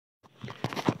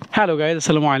Hello guys,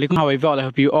 assalamu alaikum. How are you all? I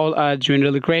hope you all are doing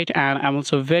really great, and I'm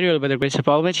also very well by the grace of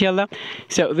Allah.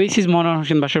 So this is Monoar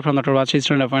Hossain Bashar from the Monoar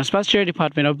Hossain Bashar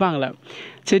Department of Bangla.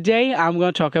 Today I'm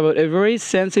going to talk about a very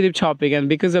sensitive topic, and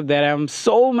because of that I'm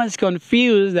so much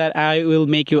confused that I will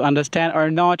make you understand or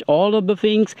not all of the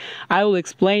things. I will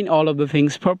explain all of the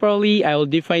things properly. I will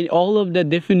define all of the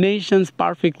definitions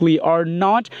perfectly or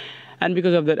not. And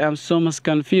because of that, I'm so much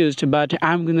confused. But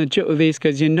I'm gonna do this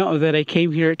because you know that I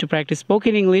came here to practice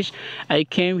spoken English. I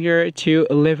came here to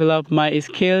level up my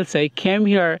skills. I came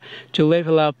here to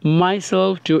level up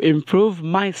myself, to improve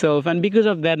myself. And because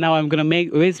of that, now I'm gonna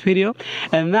make this video.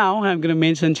 And now I'm gonna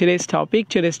mention today's topic.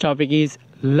 Today's topic is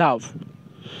love.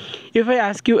 If I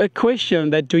ask you a question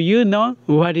that do you know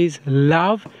what is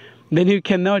love, then you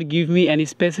cannot give me any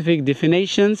specific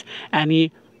definitions,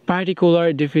 any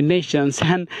particular definitions.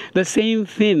 And the same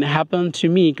thing happened to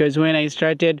me, because when I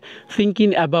started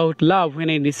thinking about love, when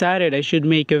I decided I should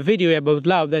make a video about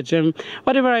love, that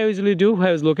whatever I usually do,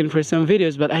 I was looking for some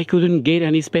videos, but I couldn't get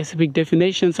any specific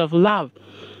definitions of love.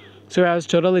 So I was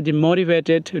totally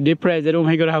demotivated, depressed, that oh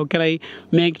my god, how can I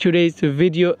make today's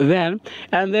video then?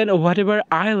 And then whatever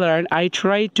I learned, I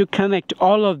tried to connect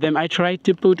all of them. I tried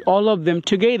to put all of them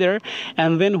together,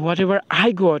 and then whatever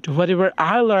I got, whatever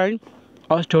I learned,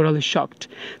 I was totally shocked.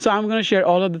 So I'm going to share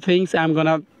all of the things. I'm going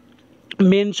to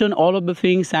mention all of the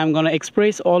things. I'm going to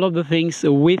express all of the things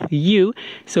with you.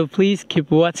 So please keep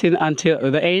watching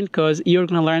until the end, because you're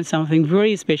going to learn something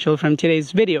very special from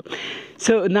today's video.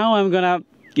 So now I'm going to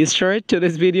get straight to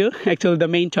this video, actually the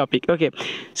main topic. Okay,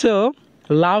 so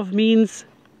love means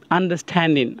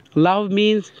understanding. Love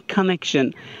means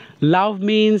connection. Love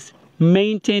means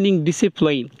maintaining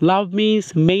discipline. Love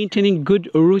means maintaining good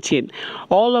routine.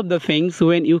 All of the things,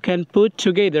 when you can put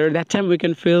together, that time we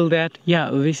can feel that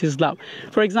yeah, this is love.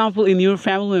 For example, in your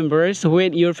family members,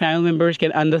 when your family members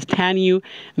can understand you,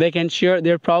 they can share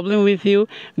their problem with you,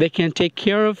 they can take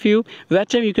care of you, that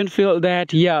time you can feel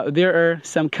that yeah, there are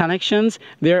some connections,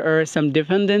 there are some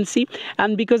dependency.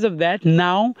 And because of that,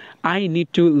 now I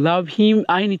need to love him,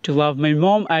 I need to love my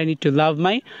mom, I need to love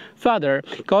my father,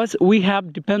 because we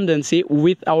have dependency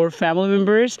with our family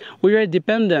members. We are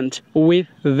dependent with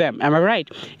them. Am I right?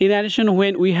 In addition,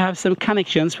 when we have some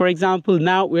connections, for example,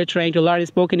 now we're trying to learn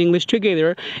spoken English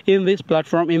together in this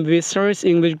platform, in this Source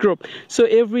English group. So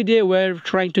every day we're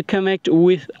trying to connect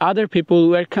with other people,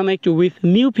 we're connected with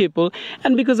new people,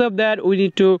 and because of that, we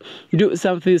need to do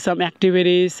something, some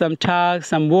activities, some tasks,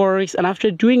 some works, and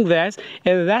after doing that,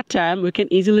 at that time, we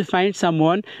can easily find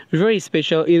someone very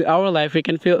special in our life. We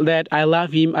can feel that I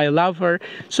love him, I love her.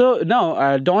 So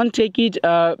no, don't take it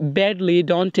badly,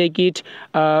 don't take it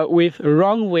with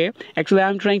wrong way. Actually,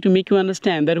 I'm trying to make you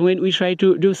understand that when we try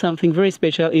to do something very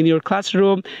special in your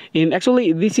classroom,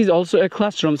 actually this is also a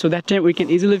classroom, so that time we can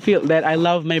easily feel that I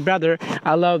love my brother,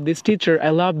 I love this teacher, I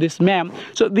love this ma'am.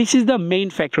 So this is the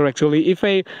main factor actually. If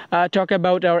I talk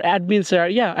about our admin sir,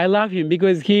 yeah, I love him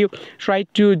because he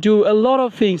tried to do a lot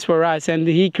of things for us, and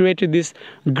he created this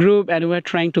group, and we're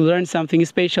trying to learn something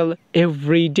special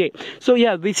every day. So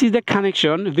yeah, this is the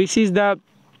connection, this is the,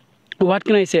 what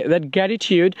can I say, that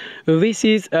gratitude. This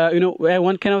is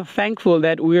one kind of thankful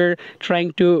that we're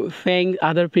trying to thank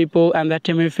other people, and that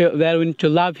time we feel that we need to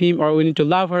love him, or we need to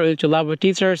love her, we need to love our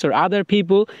teachers or other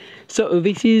people. So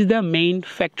this is the main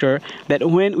factor, that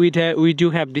when we do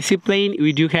have discipline,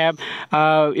 we do have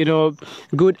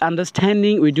good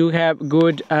understanding, we do have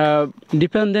good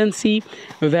dependency,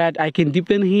 that I can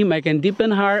depend him, I can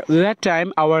depend her, that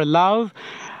time our love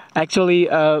actually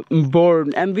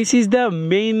born. And this is the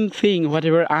main thing,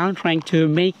 whatever I'm trying to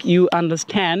make you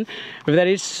understand, that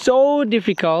it's so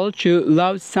difficult to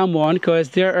love someone, because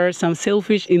there are some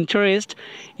selfish interests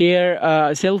here.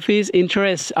 Selfish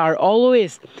interests are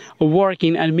always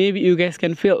working, and maybe you guys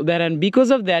can feel that, and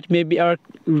because of that, maybe our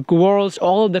worlds,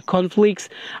 all the conflicts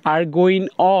are going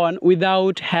on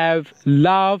without have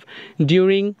love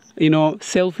during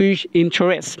selfish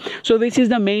interests. So this is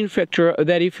the main factor,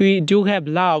 that if we do have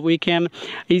love, we can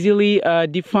easily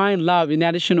define love. In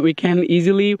addition, we can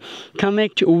easily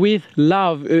connect with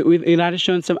love, with in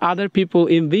addition some other people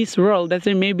in this world. That's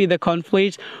why maybe the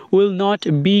conflicts will not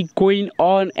be going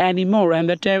on anymore, and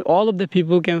that time all of the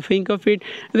people can think of it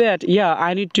that yeah,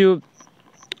 I need to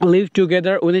live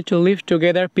together, we need to live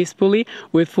together peacefully,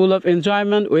 with full of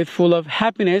enjoyment, with full of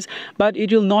happiness. But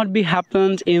it will not be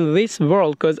happened in this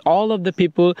world, because all of the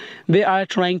people, they are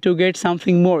trying to get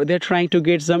something more, they're trying to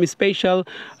get some special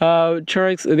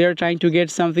tricks, they're trying to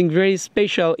get something very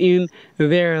special in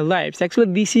their lives.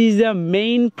 Actually, this is the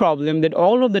main problem, that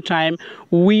all of the time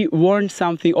we want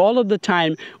something, all of the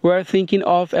time we're thinking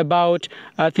of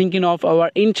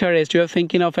our interest, we're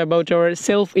thinking of about our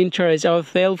self-interest, our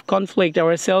self-conflict,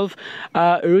 our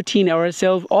self-routine, our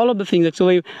self, all of the things.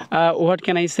 Actually, what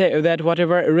can I say, that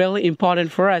whatever really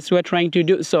important for us, we're trying to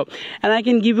do so. And I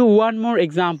can give you one more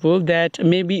example, that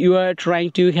maybe you are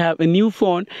trying to have a new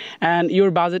phone and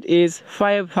your budget is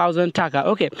 5,000 taka.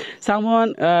 Okay,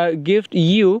 someone gift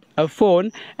you a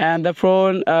phone, and the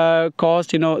phone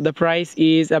cost, the price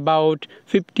is about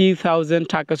 50,000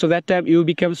 taka. So that time you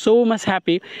become so much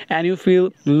happy and you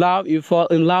fall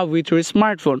in love with your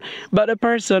smartphone. But a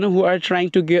person who are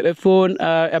trying to get a phone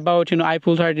about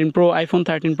iPhone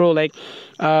 13 Pro, like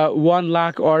 1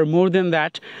 lakh or more than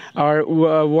that, or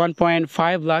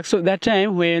 1.5 lakhs. So that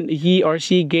time when he or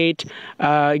she gets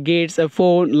a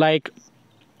phone like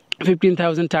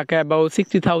 15,000 taka, about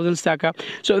 60,000 taka,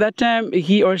 so that time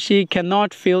he or she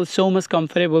cannot feel so much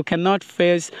comfortable, cannot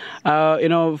fall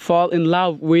in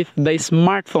love with the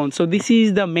smartphone. So this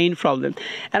is the main problem.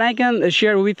 And I can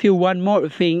share with you one more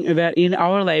thing, that in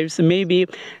our lives, maybe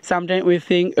sometimes we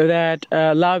think that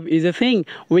love is a thing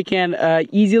we can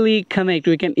easily connect,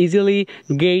 we can easily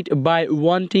get by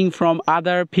wanting from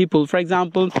other people. For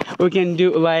example, we can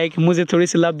do like, मुझे थोड़ी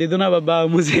सी love दे दो ना बाबा,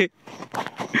 मुझे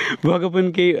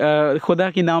भगवान के खुदा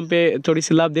के नाम पे थोड़ी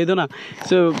सी love दे दो ना.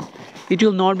 So it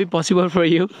will not be possible for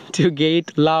you to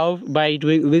get love by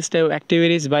doing this type of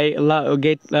activities, by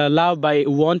get love by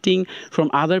wanting from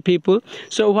other people.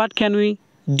 So what can we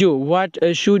do? What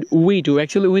should we do?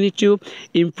 Actually, we need to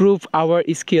improve our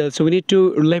skills. So we need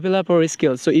to level up our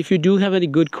skills. So if you do have any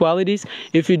good qualities,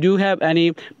 if you do have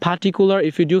any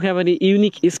if you do have any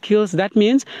unique skills, that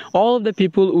means all of the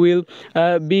people will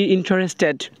be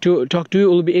interested to talk to you,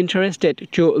 will be interested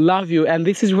to love you. And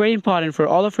this is very important for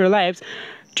all of your lives,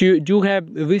 to do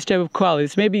have this type of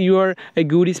qualities. Maybe you are a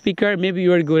good speaker, maybe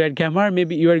you are good at grammar,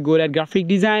 maybe you are good at graphic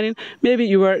designing, maybe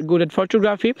you are good at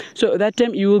photography. So that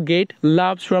time you will get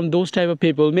loves from those type of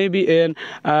people. Maybe in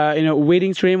a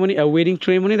wedding ceremony,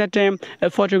 that time a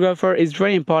photographer is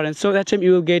very important. So that time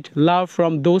you will get love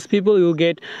from those people. You will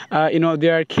get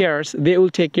their cares, they will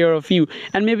take care of you.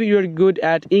 And maybe you are good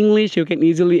at English, you can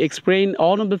easily explain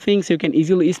all of the things, you can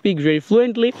easily speak very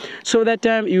fluently. So that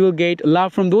time you will get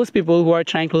love from those people who are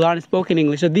trying to learn spoken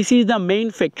English. So this is the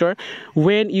main factor.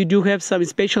 When you do have some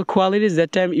special qualities,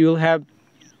 that time you will have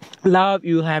love,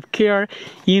 you will have care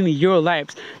in your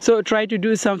lives. So try to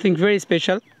do something very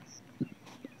special.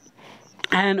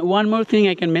 And one more thing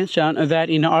I can mention, that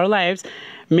in our lives,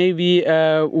 maybe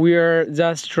we are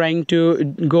just trying to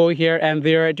go here and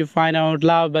there to find out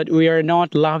love, but we are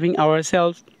not loving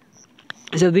ourselves.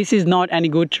 So this is not any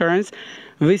good turns,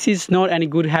 this is not any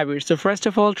good habit. So first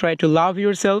of all, try to love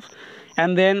yourself,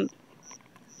 and then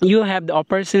you'll have the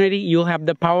opportunity, you'll have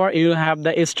the power, you'll have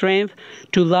the strength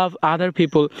to love other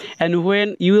people. And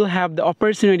when you will have the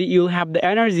opportunity, you'll have the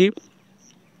energy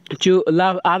to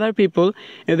love other people,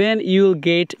 and then you'll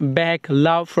get back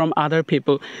love from other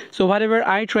people. So whatever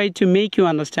I try to make you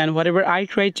understand, whatever I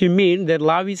try to mean, that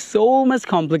love is so much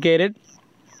complicated,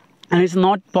 and it's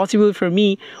not possible for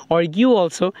me or you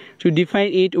also to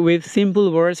define it with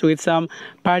simple words, with some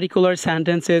particular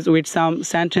sentences,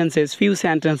 few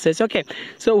sentences. Okay,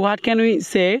 so what can we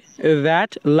say?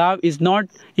 That love is not,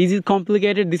 is it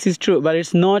complicated? This is true, but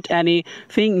it's not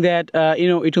anything that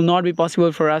it will not be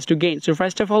possible for us to gain. So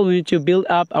first of all, we need to build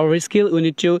up our skill, we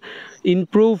need to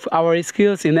improve our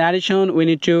skills. In addition, we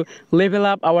need to level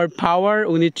up our power,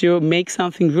 we need to make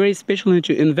something very special, we need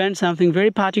to invent something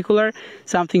very particular,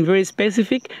 something very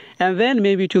specific, and then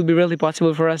maybe it will be really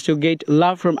possible for us to get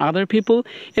love from other people.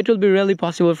 It will be really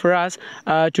possible for us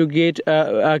to get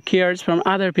cares from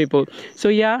other people. So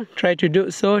yeah, try to do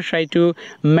so, try to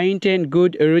maintain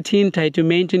good routine, try to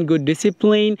maintain good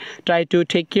discipline, try to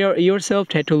take care of yourself,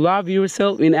 try to love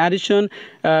yourself. In addition,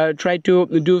 try to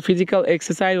do physical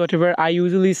exercise, whatever I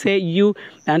usually say you,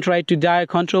 and try to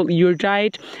control your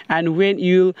diet. And when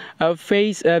you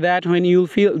face that, when you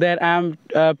feel that I'm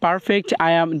perfect,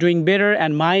 I am doing better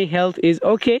and my health is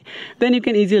okay, then you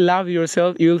can easily love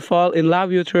yourself, you'll fall in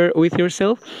love with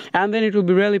yourself, and then it will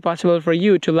be really possible for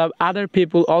you to love other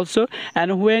people also.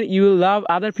 And when you love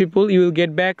other people, you will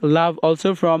get back love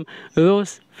also from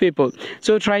those people.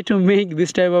 So try to make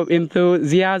this type of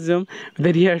enthusiasm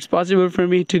that it's possible for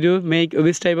me to do, make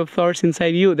this type of thoughts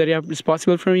inside you that it's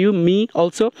possible for you, me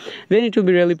also, then it will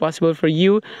be really possible for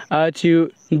you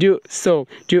to do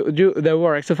the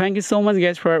work. So thank you so much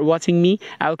guys for watching me.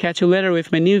 I'll catch you later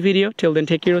with my new video. Till then,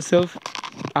 take care of yourself.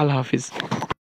 Allah Hafiz.